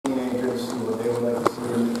see what they would like to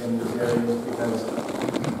see in these areas, because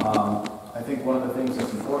I think one of the things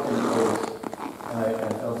that's important is, and I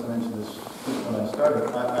failed to mention this when I started,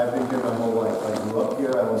 I've been here my whole life. I grew up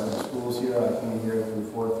here, I went to the schools here, I came here through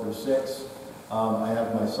 4th through 6th. I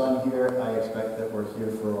have my son here. I expect that we're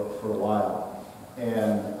here for a while.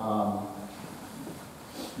 And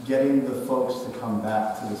getting the folks to come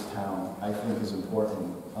back to this town, I think, is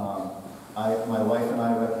important. My wife and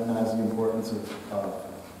I recognize the importance of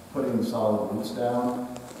putting solid roots down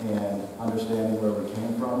and understanding where we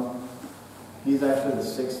came from. He's actually the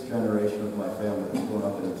 6th generation of my family that's grown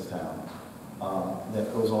up in this town.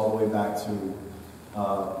 That goes all the way back to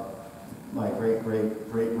my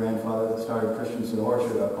great-great-great-grandfather that started Christensen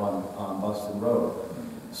Orchard up on Buxton Road.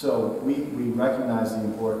 So we recognize the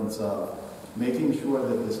importance of making sure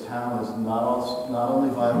that this town is not only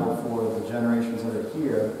viable for the generations that are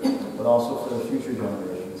here, but also for the future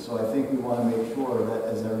generations. So I think we want to make sure that,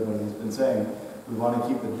 as everybody has been saying, we want to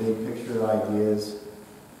keep the big picture ideas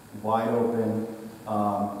wide open,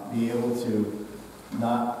 be able to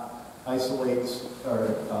not isolate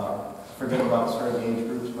or forget about certain age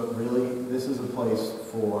groups, but really this is a place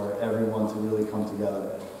for everyone to really come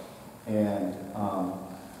together. And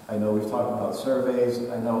I know we've talked about surveys.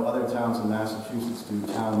 I know other towns in Massachusetts do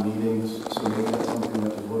town meetings, so maybe that's something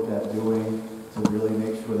that we look at doing to really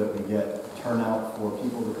make sure that we get turnout for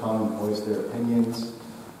people to come and voice their opinions.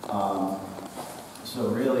 So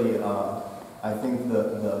really, I think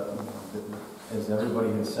as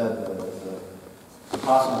everybody has said, the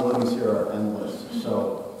possibilities here are endless.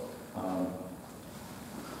 So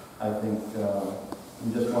I think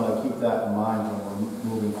we just want to keep that in mind when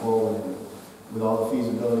we're moving forward. And with all the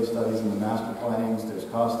feasibility studies and the master plannings, there's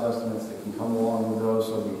cost estimates that can come along with those,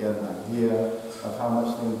 so we get an idea of how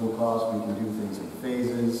much things will cost. We can do things in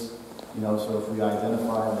phases. So if we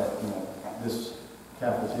identify that this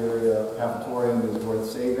cafetorium is worth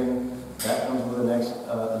saving, that comes with the next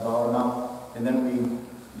dollar amount, and then we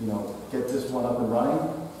get this one up and running,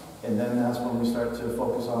 and then that's when we start to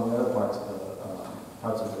focus on the other parts of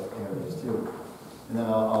the areas too. And then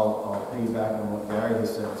I'll piggyback on what Gary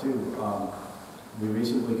has said too. We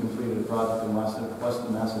recently completed a project in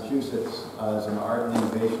Western Massachusetts as an art and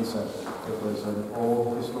innovation center. It was an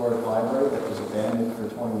old historic library that was abandoned for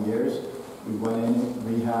 20 years. We went in,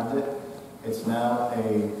 rehabbed it. It's now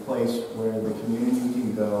a place where the community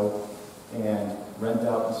can go and rent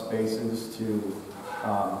out the spaces to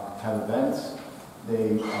have events.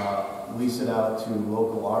 They lease it out to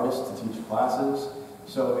local artists to teach classes.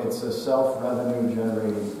 So it's a self-revenue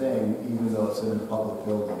generating thing, even though it's in a public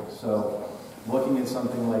building. So looking at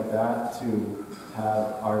something like that to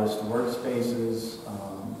have artist workspaces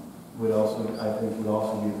I think would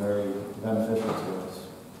also be very beneficial to us.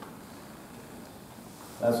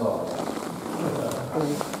 That's all.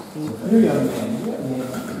 You're young man.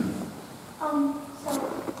 So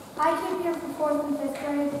I came here for 4th and 5th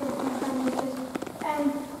grade with my friend, and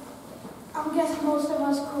I'm guessing most of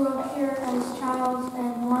us grew up here as child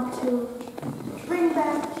and want to bring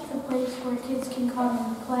back the place where kids can come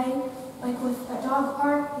and play. Like with a dog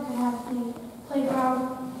park, you could have the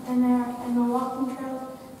playground in there and the walking trails.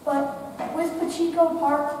 But with Pacheco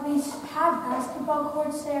Park, we have basketball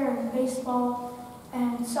courts there and baseball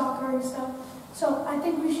and soccer and stuff. So I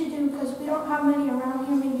think we should do, because we don't have many around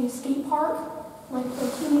here, maybe a skate park, like for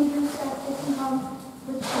teenagers that they can come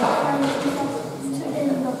with the parents and stuff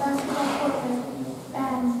in the basketball court there.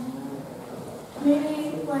 And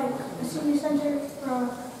maybe like a senior center for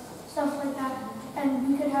stuff like that. And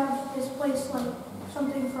we could have this place like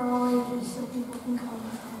something for all ages so people can come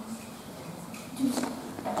and do stuff.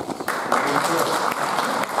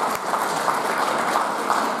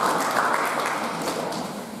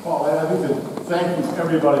 Well, I think that thank you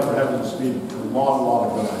everybody for having this meeting. A lot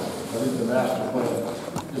of good ideas. I think the master plan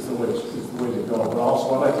is the way to go. But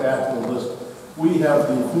also, I'd like to add to the list, we have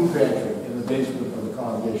the food pantry in the basement of the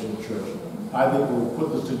Congregational Church. I think we'll put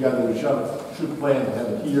this together. We should plan to have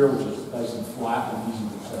it here, which is nice and flat and easy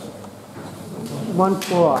to access. One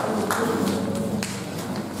floor.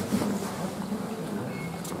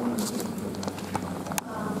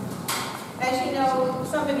 As you know,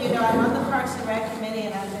 some of you know, I'm on the Parks and Rec Committee,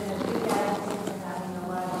 and I've been a big advocate for having a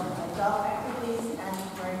lot of adult activities and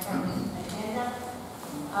for a town agenda.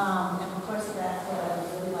 And of course, that I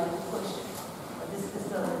really like to push this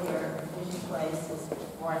facility or Vision Place is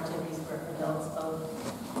more activities for adults, both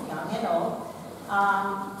young and old.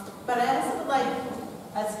 But I also would like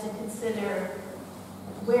us to consider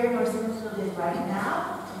where North Smithfield is right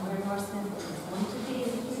now and where North Smithfield is going to be in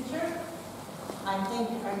the future. I think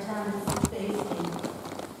our town is facing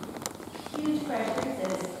huge pressures,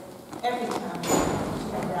 as every town is to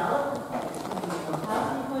develop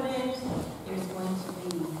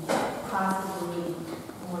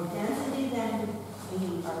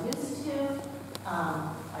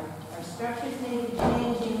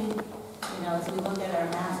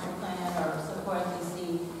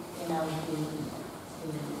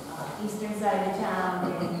side of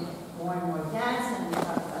town getting more and more dense, and we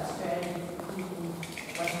talk about strategies for keeping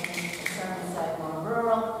western suburban side more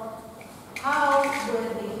rural. How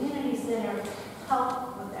would the community center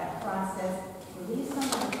help with that process, relieve some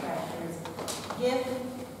of the pressures, give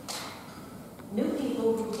new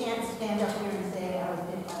people who can't stand up here and say, I've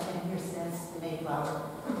been here since the Mayflower,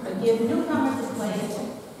 but give newcomers a place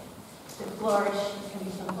to flourish and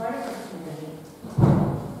become part of our community.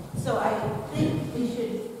 So I think we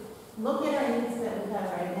should look at our needs that we have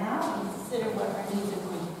right now and consider what our needs are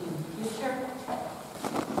going to be in the future.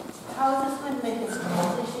 How is this going to make us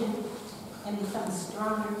transition and become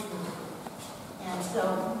stronger? And so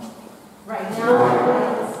right now,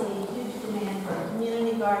 I see huge demand for a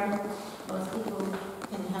community garden. Most people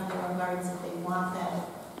can have their own gardens if they want them.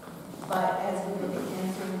 But as we look at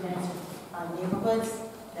denser and denser neighborhoods,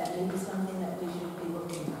 that may be something that we should be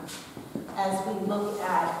looking at. As we look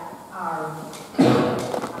at our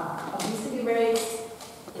obesity rates,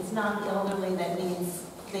 it's not the elderly that needs,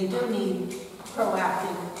 they do need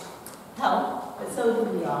proactive help, but so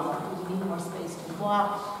do we all. Do we need more space to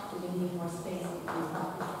walk? Do we need more space to do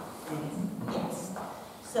healthy things? Yes.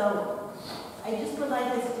 So I just would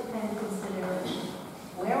like us to kind of consider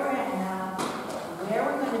where we're at now, where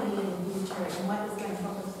we're going to be in the future, and what is going to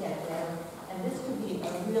help us get there. And this could be a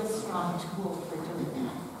real strong tool for doing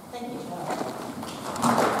that. Thank you.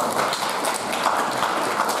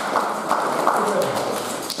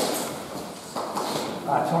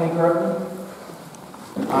 Tony Gerton.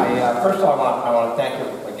 First of all, I want to thank you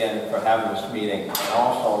again for having this meeting and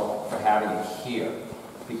also for having it here,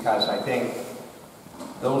 because I think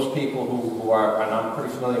those people who are, and I'm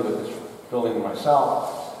pretty familiar with this building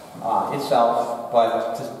myself,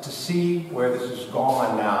 but to see where this has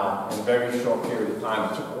gone now in a very short period of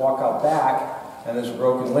time. I took a walk out back, and there's a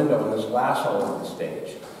broken window and there's glass all over the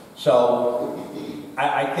stage. So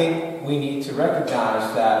I think we need to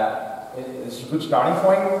recognize that it's a good starting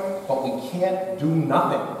point, but we can't do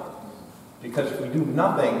nothing. Because if we do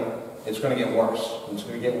nothing, it's going to get worse. It's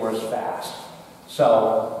going to get worse fast.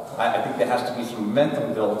 So I think there has to be some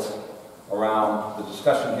momentum built around the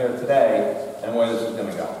discussion here today and where this is going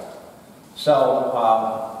to go. So,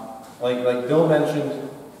 like Bill mentioned,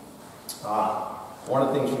 one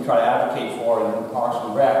of the things we try to advocate for in Parks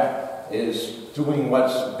and Rec is doing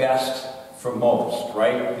what's best for most,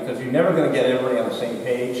 right? Because you're never going to get everybody on the same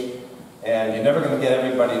page, and you're never going to get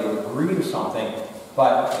everybody to agree to something.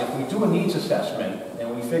 But if we do a needs assessment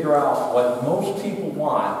and we figure out what most people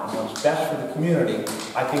want and what's best for the community,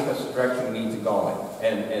 I think that's the direction we need to go in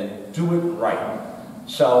and do it right.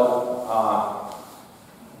 So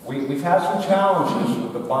we've had some challenges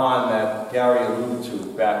with the bond that Gary alluded to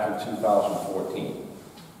back in 2014.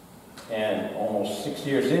 And almost 6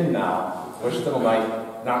 years in now, we're still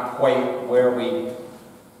not quite where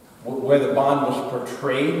the bond was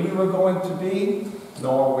portrayed we were going to be,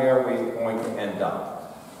 nor where we're going to end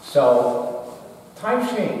up. So times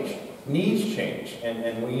change, needs change,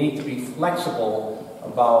 and we need to be flexible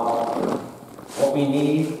about what we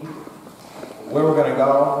need, where we're going to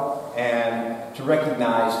go, and to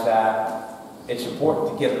recognize that it's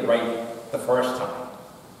important to get it right the first time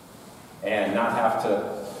and not have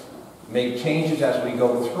to make changes as we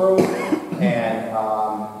go through, and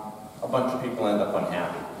a bunch of people end up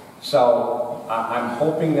unhappy. So I'm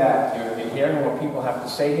hoping that you're hearing what people have to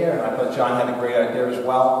say here, and I thought John had a great idea as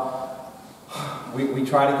well. We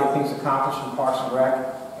try to get things accomplished in Parks and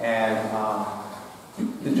Rec, and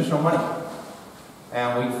there's just no money.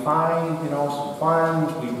 And we find, some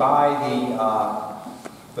funds. We buy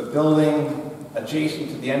the building adjacent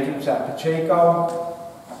to the entrance at Pacheco,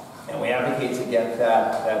 and we advocate to get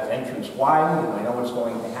that entrance widened, and I know it's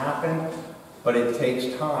going to happen. But it takes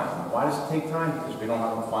time. Why does it take time? Because we don't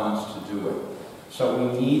have the funds to do it. So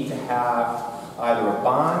we need to have either a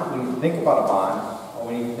bond, we need to think about a bond, or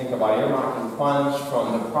we need to think about earmarking funds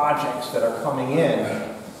from the projects that are coming in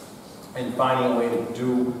and finding a way to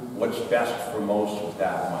do what's best for most with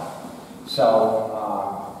that money. So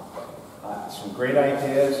some great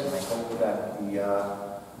ideas, and I hope that the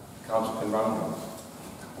council can run them.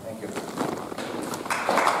 Thank you.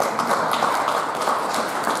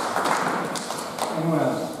 Anyone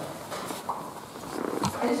else?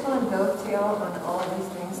 I just want to dovetail on all of these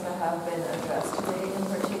things that have been addressed today, in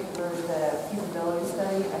particular the feasibility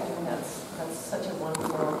study. I think that's such a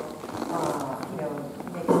wonderful,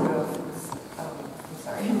 mix of, I'm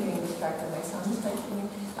sorry, I'm getting distracted, my son's texting me.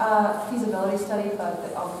 Feasibility study,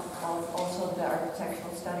 but also the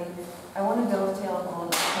architectural study. I want to dovetail on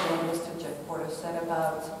what Mr. Jeff Porter said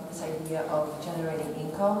about this idea of generating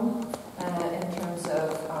income in terms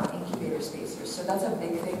of incubator spaces. So that's a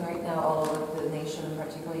big thing right now all over the nation, and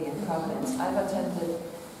particularly in Providence. I've attended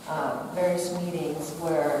various meetings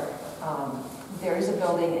where there is a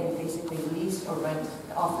building and you basically lease or rent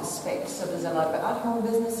office space. So there's a lot of at-home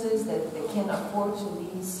businesses that they can't afford to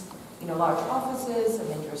lease, large offices, and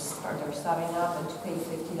they're starting up and to pay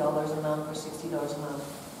 $50 a month or $60 a month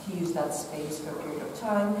to use that space for a period of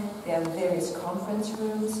time. They have various conference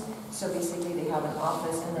rooms. So basically they have an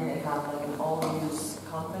office and then they have like an all-use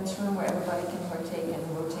conference room where everybody can partake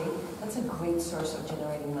and rotate. That's a great source of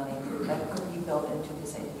generating money that could be built into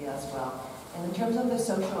this idea as well. And in terms of the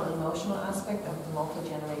social and emotional aspect of the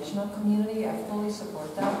multi-generational community, I fully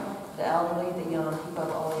support that. The elderly, the young, people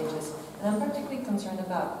of all ages. And I'm particularly concerned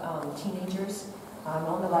about teenagers. I'm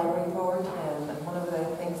on the library board, and one of the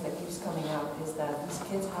things that keeps coming up is that these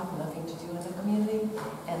kids have nothing to do in the community,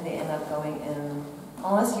 and they end up going in,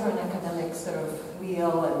 unless you're an academic sort of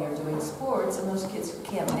wheel and you're doing sports, and those kids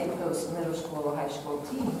can't make those middle school or high school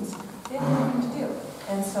teams, they have nothing to do.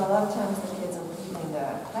 And so a lot of times the kids in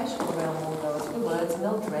the high school realm will go to the woods and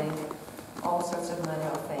they'll drink, all sorts of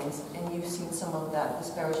manner of things, and you've seen some of that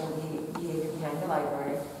disparaging behavior behind the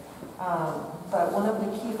library. But one of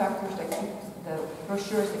the key factors that keep the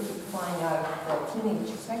brochures that keep flying out of the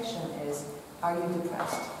teenage section is, are you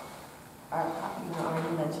depressed? Are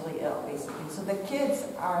you mentally ill, basically? So the kids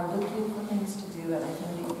are looking for things to do, and I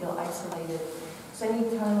think they feel isolated. So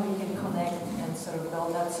anytime we can connect and sort of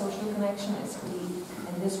build that social connection is key,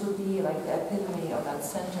 and this would be like the epitome of that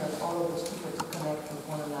center of all of those people to connect with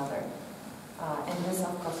one another. And this,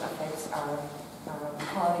 of course, affects our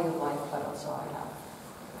quality of life, but also our health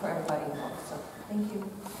for everybody involved. So, thank you.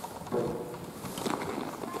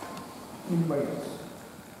 Anybody else?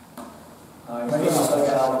 My name is Doug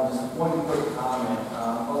Allen. Just one quick comment.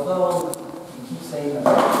 Although you keep saying that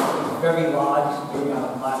it's very large, maybe on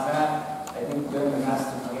a flat map, I think during the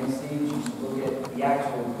master plan stage, you should look at the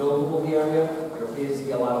actual buildable area. There appears to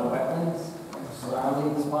be a lot of wetlands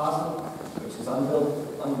surrounding this parcel, which is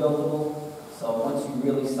unbuildable. So once you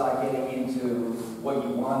really start getting into what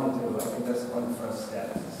you want to do, I think that's one of the first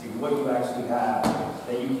steps, to see what you actually have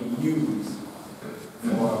that you can use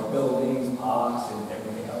for buildings, parks, and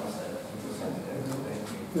everything else that you presented.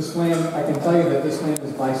 This land, I can tell you that this land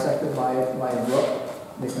is bisected by a brook.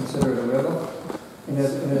 They consider it a river, and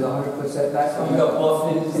there's 100% setback on it. You got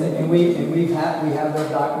buffers, and we have the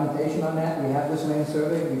documentation on that. We have this land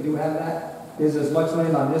survey. We do have that. There's as much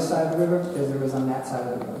land on this side of the river as there is on that side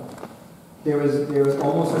of the river. There is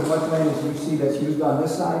almost as much land as you see that's used on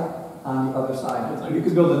this side, on the other side. You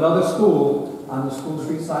could build another school on the School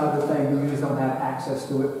Street side of the thing. You just don't have access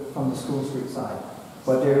to it from the School Street side.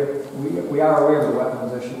 But we are aware of the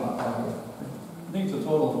wetlands issue out here. I think it's a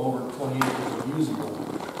total of over 20 acres of usable.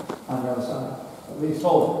 On the other side, at least.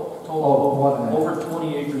 Total. Oh, more than that. Over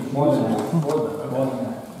 20 acres More than usable. that. More than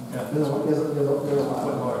that. Yeah. There's a lot.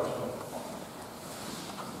 Quite large.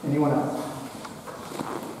 Anyone else?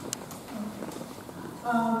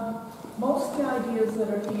 Most of the ideas that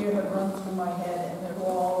are here have run through my head, and they're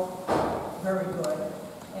all very good.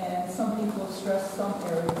 And some people have stressed some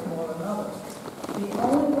areas more than others. The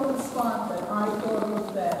only one spot that I thought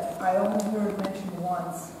of that I only heard mentioned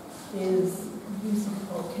once is use of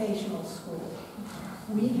vocational school.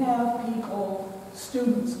 We have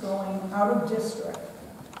students going out of district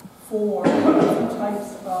for different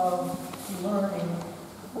types of learning,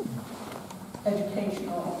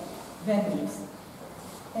 educational venues.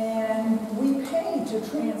 And we pay to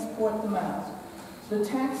transport them out. The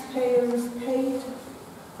taxpayers paid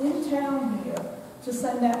in town here to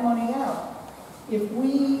send that money out. If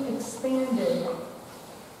we expanded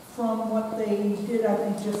from what they did, I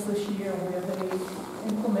think, just this year, where they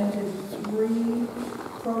implemented 3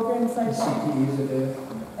 programs, I think. CTEs are there.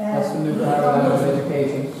 And That's the new paradigm of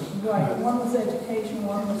education. Right, one was education,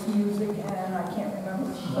 one was music, and I can't remember.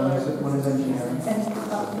 One is engineering. And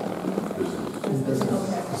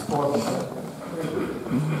okay. Sport.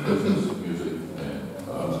 Business, music, and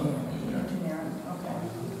Engineering, okay.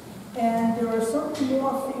 And there are some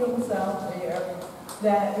more fields out there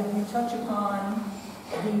that if we touch upon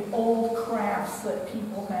the old crafts that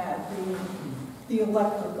people had, the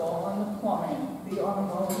electrical and the plumbing, the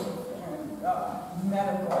automotive and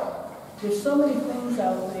medical. There's so many things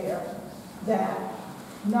out there that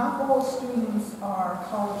not all students are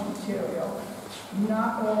college material.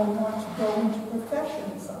 Not all want to go into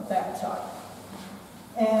professions of that type.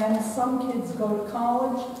 And some kids go to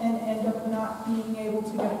college and end up not being able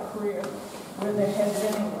to get a career where they're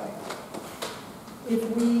headed anyway.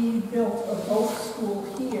 If we built a boat school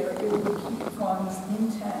here, it would keep funds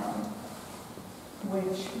in town,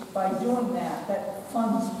 which by doing that, that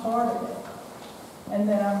funds part of it. And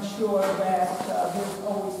then I'm sure that there's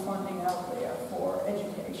always funding out there for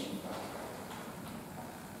education.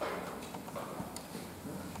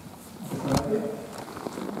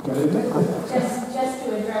 Just to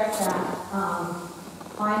address that,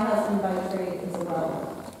 my husband by trade is a welder,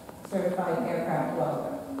 certified aircraft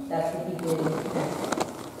welder. That's what he did in Connecticut.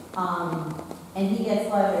 And he gets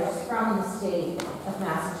letters from the state of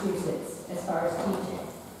Massachusetts as far as teaching.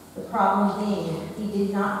 The problem being, he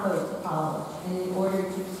did not go to college, and in order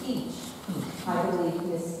to teach, I believe,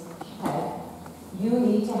 Ms. Head, you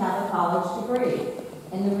need to have a college degree.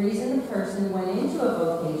 And the reason the person went into a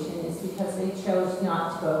vocation is because they chose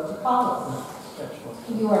not to go to college.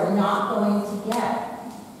 You are not going to get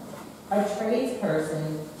a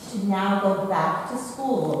tradesperson to now go back to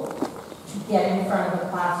school to get in front of a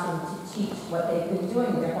classroom to teach what they've been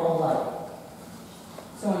doing their whole life.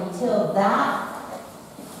 So until that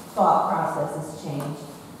thought process is changed,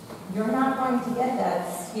 you're not going to get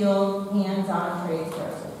that skilled, hands-on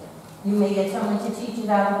tradesperson. You may get someone to teach it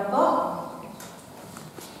out of a book,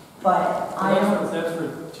 but I don't... That's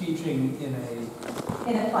for teaching in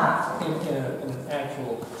a classroom. In an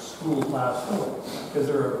actual school classroom. Because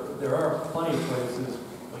there are plenty of places,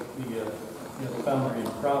 like the foundry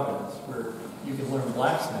in Providence, where you can learn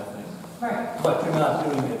blacksmithing. Right. But you're not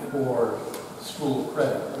doing it for school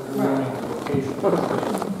credit. You're learning a vocational.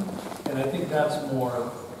 And I think that's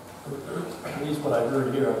more, at least what I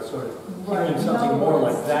heard here, I'm sort of hearing something more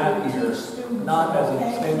like that here, not as an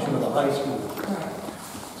extension of the high school. Right.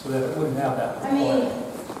 So that it wouldn't have that. I mean,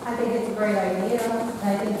 I think it's a great idea.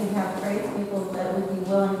 I think you have tradespeople that would be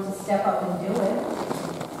willing to step up and do it.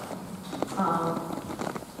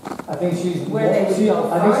 I think she's Where they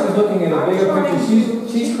looking at a bigger picture.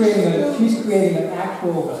 She's creating an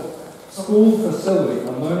actual school facility,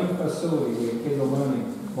 a learning facility where kids are learning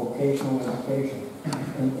vocational education.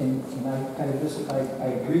 And I kind of I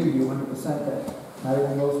agree with you 100% that not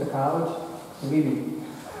everyone goes to college. Believe me,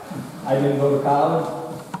 I didn't go to college.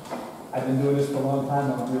 I've been doing this for a long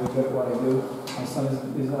time. I'm really good at what I do. My son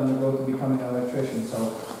is on the road to becoming an electrician.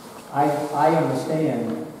 So I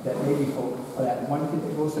understand that maybe for that one kid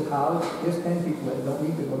that goes to college, there's 10 people that don't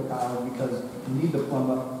need to go to college because you need the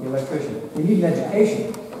plumber, the electrician. They need an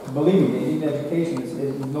education. Believe me, they need an education.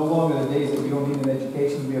 It's no longer the days that you don't need an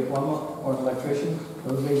education to be a plumber or an electrician.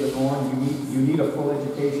 Those days are gone. You need a full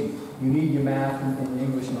education. You need your math and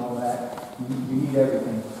English and all that. You need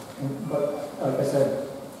everything. But like I said,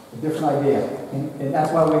 a different idea. And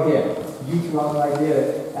that's why we're here. You threw out an idea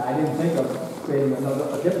that I didn't think of creating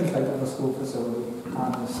a different type of a school facility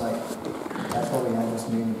on this site. That's why we had this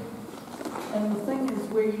meeting. And the thing is,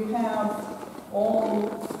 where you have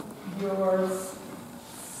all your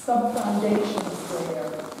sub-foundations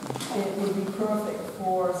there, it would be perfect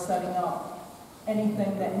for setting up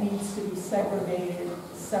anything that needs to be segregated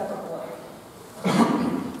separately.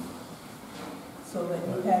 So that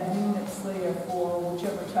you had units there for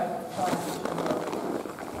whichever type of classes you were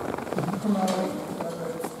promoting, whether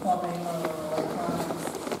it's plumbing or electronics.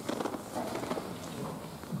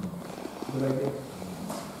 Good idea.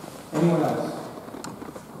 Anyone else?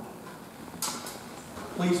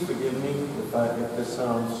 Please forgive me if this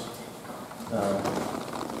sounds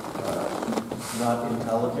not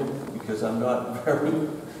intelligent, because I'm not very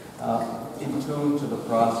in tune to the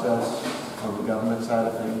process on the government side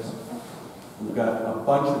of things. We've got a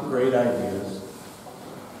bunch of great ideas.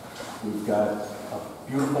 We've got a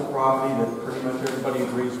beautiful property that pretty much everybody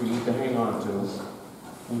agrees we need to hang on to.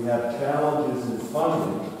 We have challenges in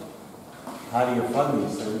funding. How do you fund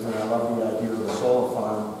these things? And I love the idea of the solar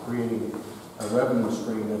farm creating a revenue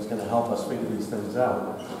stream that's going to help us figure these things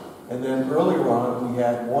out. And then earlier on, we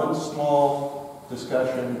had one small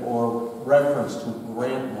discussion or reference to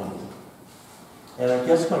grant money. And I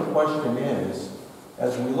guess my question is,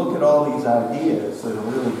 as we look at all these ideas that are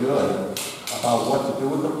really good about what to do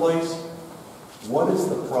with the place, what is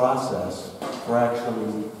the process for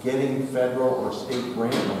actually getting federal or state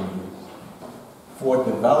grant money for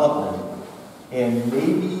development? And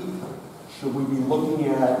maybe should we be looking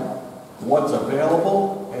at what's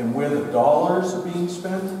available and where the dollars are being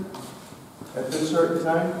spent at this certain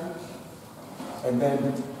time? And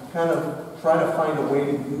then kind of try to find a way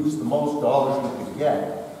to use the most dollars we could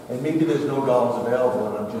get. And maybe there's no dollars available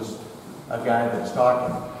and I'm just a guy that's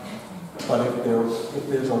talking. But if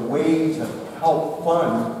there's a way to help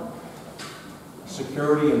fund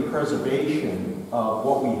security and preservation of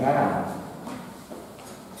what we have,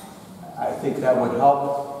 I think that would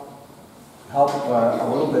help a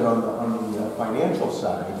little bit on the financial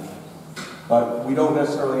side. But we don't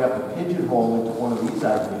necessarily have to pigeonhole into one of these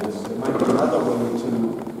ideas. There might be another way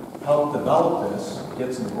to help develop this,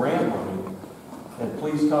 get some grant money, and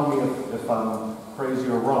please tell me if I'm crazy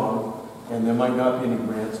or wrong, and there might not be any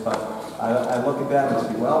grants, but I look at that and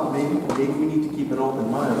say, well, maybe we need to keep an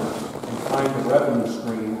open mind and find a revenue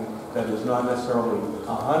stream that is not necessarily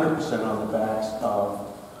 100% on the backs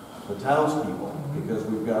of the townspeople, because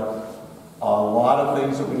we've got a lot of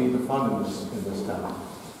things that we need to fund in this town.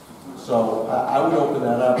 So I would open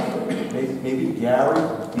that up. Maybe Gary,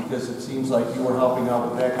 because it seems like you were helping out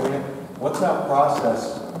with that grant. What's our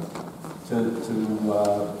process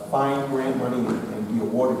to find grant money and be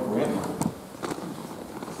awarded grant money?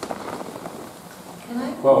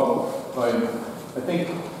 Well, I think,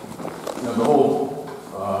 the whole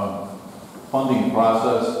funding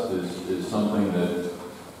process is something that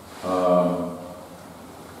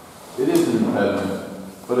it is an impediment,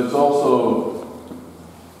 but it's also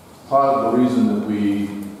part of the reason that we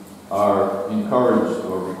are encouraged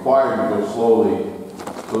or required to go slowly,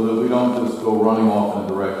 so that we don't just go running off in a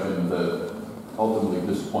direction that ultimately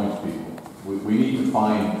disappoints people. We need to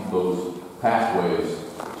find those pathways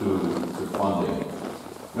to funding.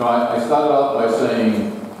 I started out by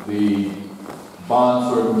saying the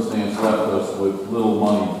bond circumstance left us with little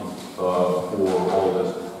money for all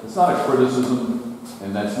this. It's not a criticism,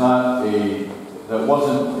 and that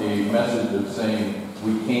wasn't a message of saying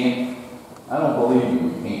we can't. I don't believe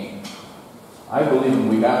we can't. I believe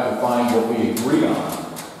we have to find what we agree on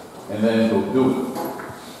and then go do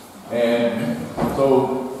it. And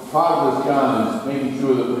so part of this, John, is making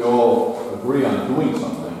sure that we all agree on doing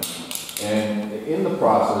something. And in the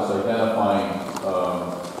process, identifying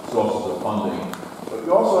sources of funding. But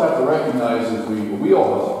you also have to recognize that we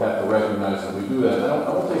all have to recognize that we do that. I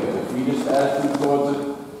don't take a defeatist attitude towards it,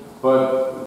 but